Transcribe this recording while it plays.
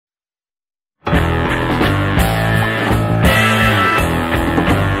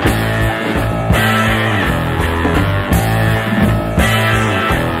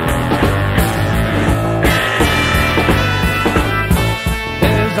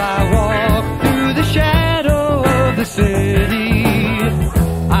city.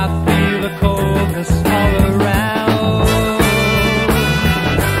 I feel the coldness all around.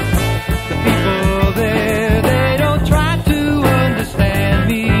 The people there, they don't try to understand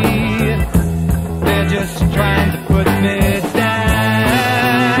me. They're just trying to put me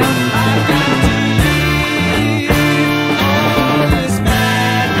down. I've got to leave all this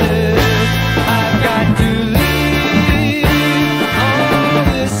madness. I've got to leave all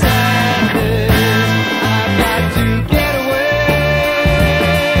this sadness. I've got to get away.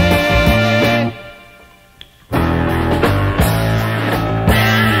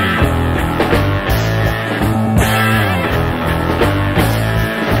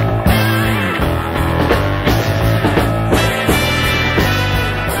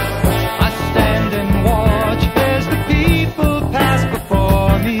 I stand and watch as the people pass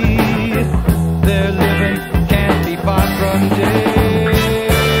before me. Their living can't be far from dead.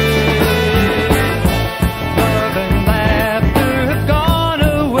 Love and laughter have gone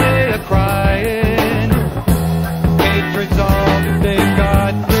away a-crying. Hatred's all that they've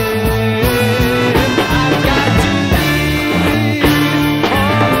got left. I've got to leave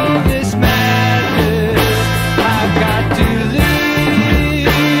all this madness. I've got to leave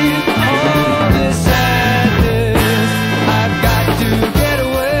all this sadness. I've got to get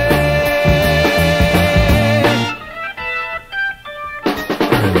away.